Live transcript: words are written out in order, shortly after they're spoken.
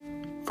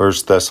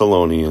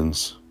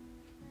Thessalonians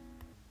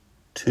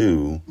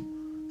 2,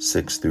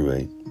 6 through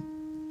 8.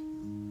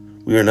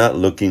 We are not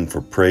looking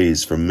for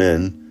praise from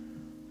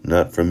men,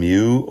 not from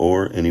you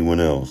or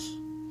anyone else.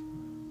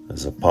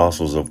 As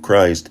apostles of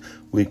Christ,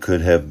 we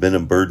could have been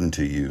a burden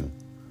to you,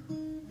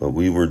 but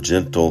we were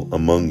gentle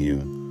among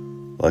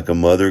you, like a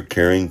mother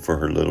caring for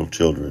her little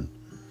children.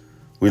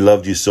 We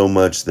loved you so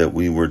much that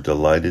we were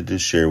delighted to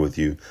share with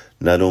you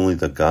not only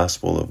the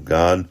gospel of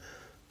God,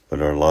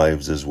 but our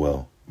lives as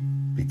well,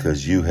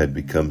 because you had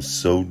become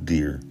so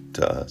dear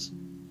to us.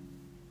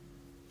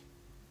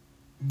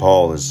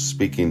 Paul is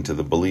speaking to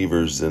the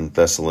believers in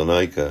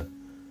Thessalonica,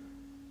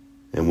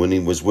 and when he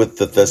was with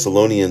the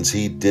Thessalonians,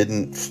 he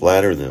didn't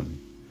flatter them.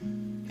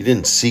 He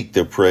didn't seek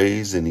their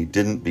praise, and he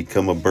didn't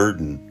become a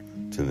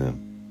burden to them.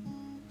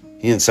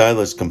 He and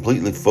Silas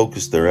completely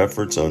focused their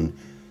efforts on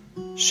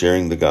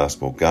sharing the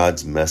gospel,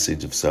 God's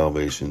message of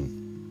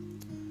salvation.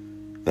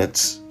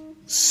 That's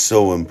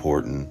so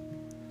important.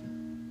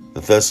 The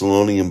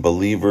Thessalonian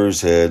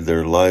believers had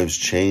their lives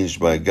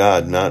changed by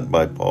God, not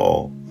by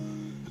Paul.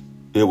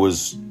 It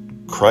was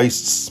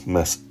Christ's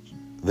message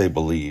they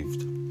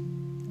believed,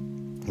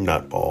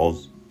 not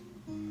Paul's.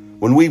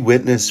 When we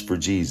witness for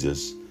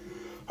Jesus,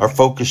 our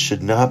focus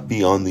should not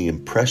be on the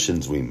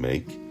impressions we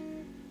make.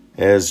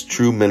 As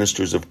true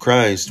ministers of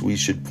Christ, we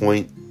should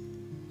point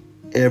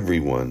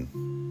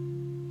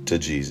everyone to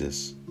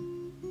Jesus.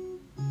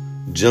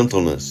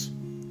 Gentleness,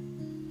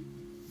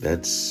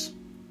 that's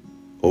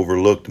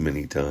overlooked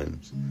many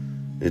times.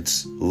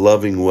 It's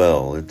loving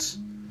well. It's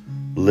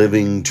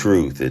living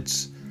truth.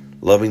 It's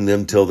loving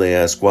them till they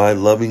ask why,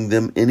 loving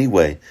them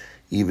anyway,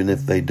 even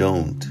if they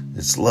don't.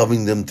 It's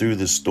loving them through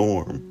the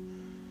storm.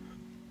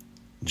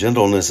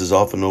 Gentleness is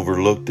often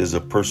overlooked as a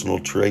personal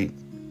trait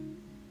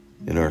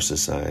in our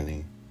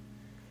society.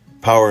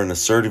 Power and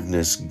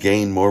assertiveness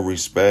gain more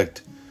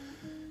respect,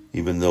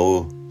 even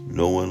though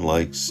no one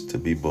likes to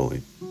be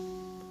bullied.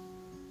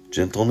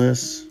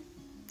 Gentleness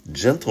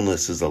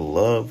is a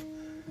love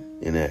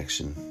in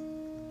action.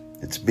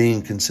 It's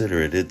being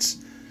considerate. It's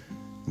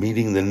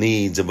meeting the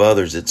needs of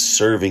others. It's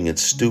serving.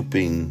 It's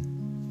stooping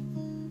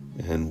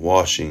and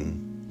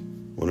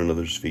washing one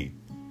another's feet.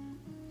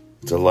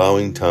 It's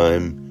allowing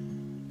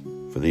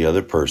time for the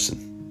other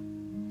person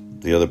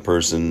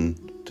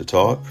to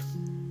talk,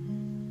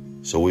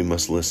 so we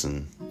must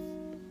listen.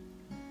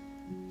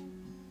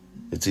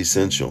 It's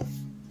essential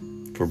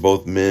for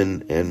both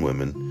men and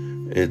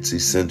women. It's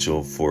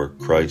essential for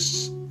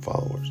Christ's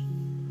followers.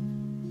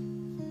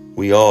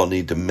 We all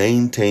need to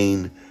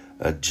maintain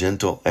a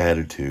gentle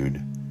attitude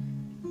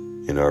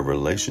in our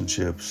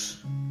relationships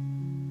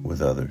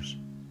with others.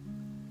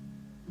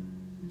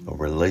 A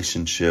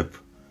relationship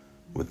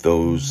with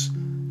those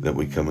that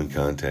we come in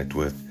contact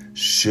with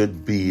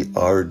should be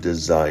our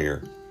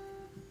desire,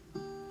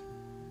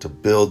 to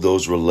build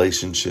those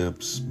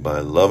relationships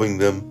by loving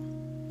them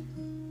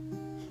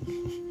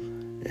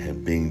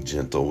and being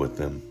gentle with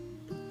them.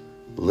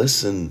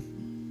 Listen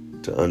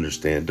to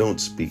understand. Don't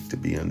speak to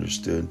be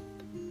understood.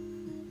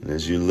 And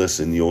as you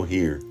listen, you'll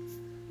hear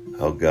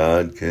how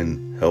God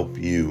can help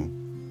you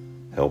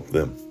help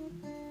them.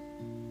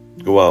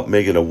 Go out,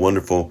 make it a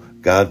wonderful,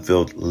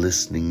 God-filled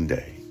listening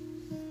day.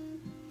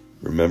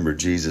 Remember,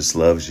 Jesus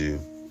loves you,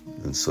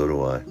 and so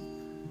do I.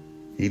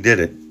 He did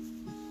it.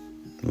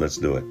 Let's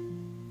do it.